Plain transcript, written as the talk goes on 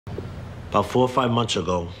About 4 or 5 months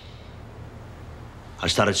ago, I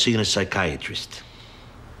started seeing a psychiatrist.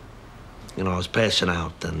 You know, I was passing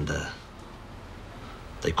out, and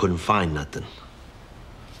they couldn't find nothing.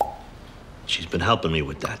 She's been helping me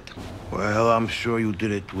with that. Well, I'm sure you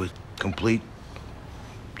did it with complete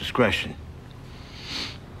discretion.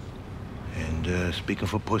 And speaking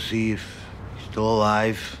for Pussy, if he's still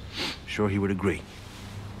alive, I'm sure he would agree.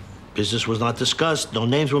 Business was not discussed. No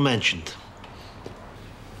names were mentioned.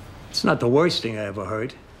 It's not the worst thing I ever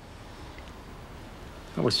heard.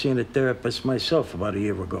 I was seeing a therapist myself about a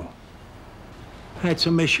year ago. I had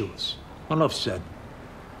some issues. Enough said.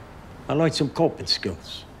 I learned some coping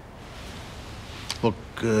skills. Look,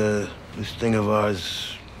 this thing of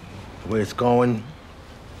ours, the way it's going,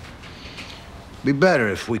 be better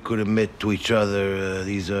if we could admit to each other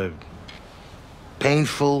these are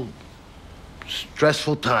painful,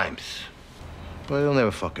 stressful times. But it'll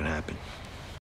never fucking happen.